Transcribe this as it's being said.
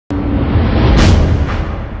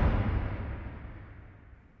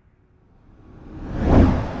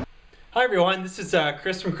Hi everyone, this is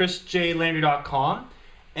Chris from ChrisJLandry.com,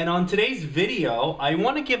 and on today's video I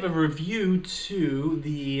want to give a review to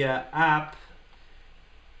the app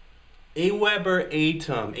Aweber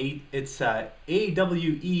Atom. It's A-W-E-B-E-R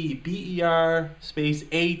space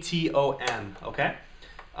A-T-O-M, okay?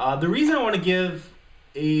 The reason I want to give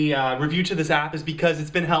a review to this app is because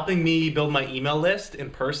it's been helping me build my email list in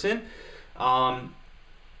person, and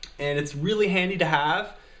it's really handy to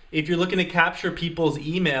have if you're looking to capture people's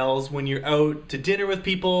emails when you're out to dinner with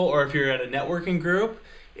people or if you're at a networking group.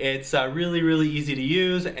 It's really easy to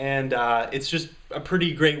use, and it's just a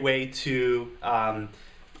pretty great way to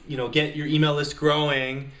get your email list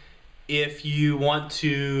growing if you want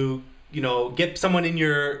to get someone in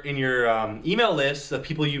your email list of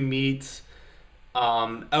people you meet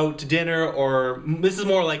out to dinner, or this is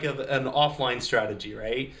more like an offline strategy,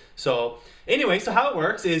 right? So anyway, so how it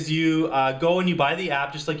works is you go and you buy the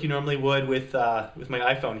app just like you normally would with my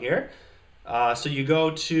iPhone here. So you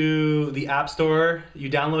go to the App Store, you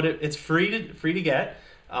download it. It's free to get,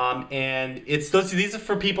 and these are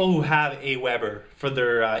for people who have Aweber for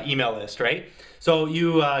their email list, right? So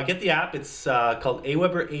you get the app. It's called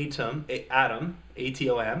Aweber Atom,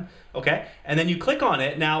 A-T-O-M. Okay, and then you click on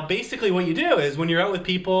it. Now, basically, what you do is when you're out with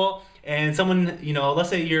people and someone, let's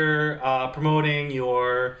say you're promoting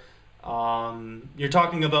your, you're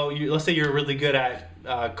talking about, let's say you're really good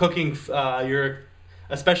at cooking. You're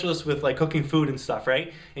a specialist with like cooking food and stuff,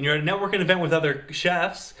 right? And you're at a networking event with other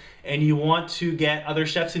chefs, and you want to get other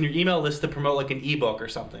chefs in your email list to promote like an ebook or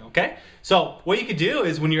something, okay? So what you could do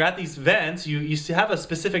is when you're at these events, you have a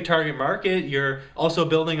specific target market. You're also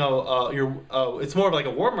building it's more of like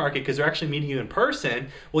a warm market because they're actually meeting you in person.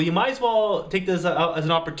 Well, you might as well take this as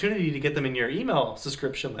an opportunity to get them in your email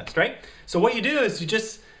subscription list, right? So what you do is you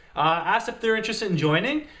just ask if they're interested in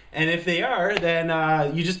joining, and if they are, then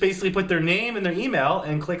you just basically put their name and their email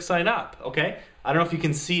and click sign up, okay? I don't know if you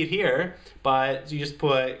can see it here, but you just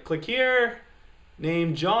click here,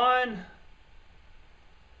 name John,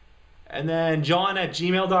 and then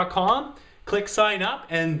john@gmail.com, click sign up,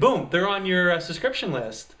 and boom, they're on your subscription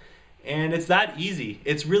list. And it's that easy.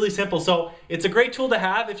 It's really simple. So it's a great tool to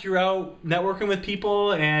have if you're out networking with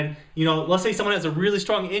people, and let's say someone has a really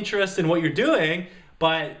strong interest in what you're doing,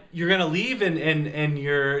 but you're gonna leave and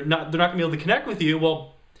they're not gonna be able to connect with you.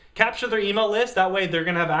 Well, capture their email list. That way they're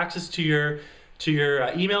gonna have access to your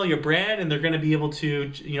email, your brand, and they're going to be able to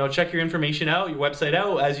check your information out, your website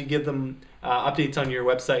out, as you give them updates on your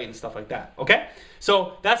website and stuff like that. Okay,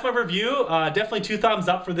 so that's my review. Definitely 2 thumbs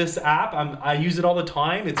up for this app. I use it all the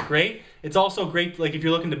time. It's great. It's also great like if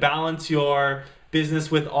you're looking to balance your business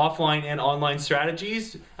with offline and online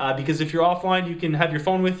strategies, because if you're offline, you can have your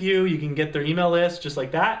phone with you, you can get their email list just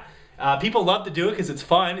like that. People love to do it because it's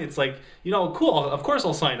fun. It's like, cool, of course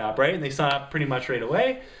I'll sign up, right? And they sign up pretty much right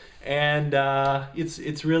away. And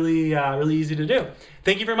it's really easy to do.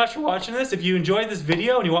 Thank you very much for watching this. If you enjoyed this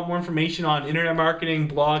video and you want more information on internet marketing,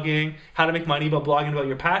 blogging, how to make money by blogging about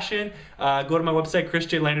your passion, go to my website,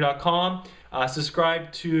 ChrisJLandry.com.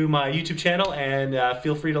 Subscribe to my YouTube channel, and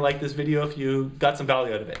feel free to like this video if you got some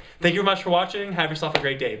value out of it. Thank you very much for watching. Have yourself a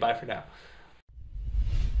great day. Bye for now.